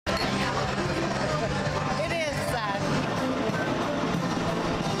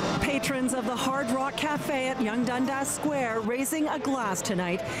Patrons of the Hard Rock Cafe at Yonge Dundas Square raising a glass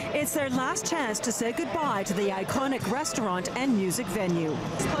tonight. It's their last chance to say goodbye to the iconic restaurant and music venue.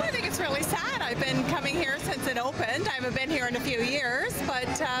 I think it's really sad. I've been coming here since it opened. I haven't been here in a few years,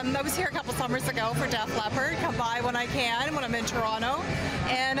 but I was here a couple summers ago for Def Leppard. Come by when I can, when I'm in Toronto,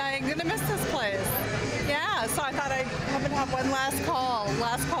 and I'm going to miss this place. Yeah, so I thought I'd come and have one last call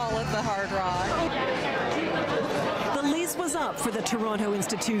at the Hard Rock. The lease was up for the Toronto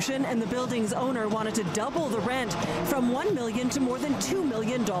institution, and the building's owner wanted to double the rent from $1 million to more than $2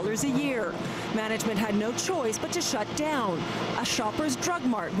 million a year. Management had no choice but to shut down. A Shoppers Drug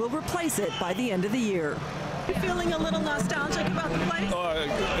Mart will replace it by the end of the year. You feeling a little nostalgic about the place? Oh,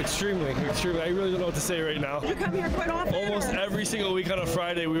 extremely. I really don't know what to say right now. You come here quite often? Almost every single week on a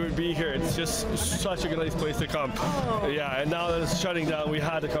Friday we would be here. It's just such a nice place to come. Oh. Yeah, and now that it's shutting down, we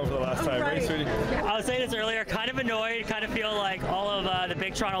had to come for the last time, right, sweetie? I was saying this earlier, kind of annoyed, kind of feel like all of the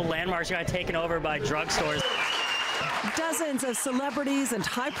big Toronto landmarks got taken over by drugstores. Dozens of celebrities and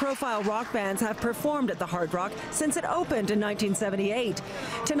high-profile rock bands have performed at the Hard Rock since it opened in 1978.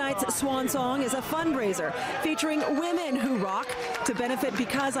 Tonight's Swan Song is a fundraiser featuring women who rock to benefit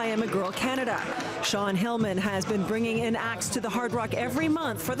Because I Am a Girl Canada. Sean Hillman has been bringing in acts to the Hard Rock every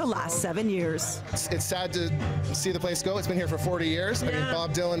month for the last 7 years. It's sad to see the place go. It's been here for 40 years. I mean,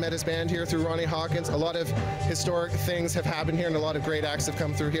 Bob Dylan met his band here through Ronnie Hawkins. A lot of historic things have happened here, and a lot of great acts have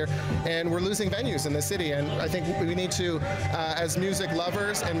come through here. And we're losing venues in the city, and I think we need to, as music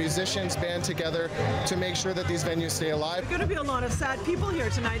lovers and musicians, band together to make sure that these venues stay alive. There's going to be a lot of sad people here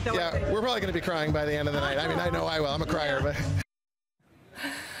tonight, though. Yeah, we're probably going to be crying by the end of the night. I mean, I know I will. I'm a crier, but...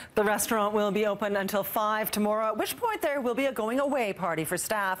 The restaurant will be open until 5 tomorrow, at which point there will be a going-away party for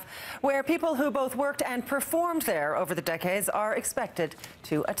staff, where people who both worked and performed there over the decades are expected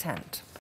to attend.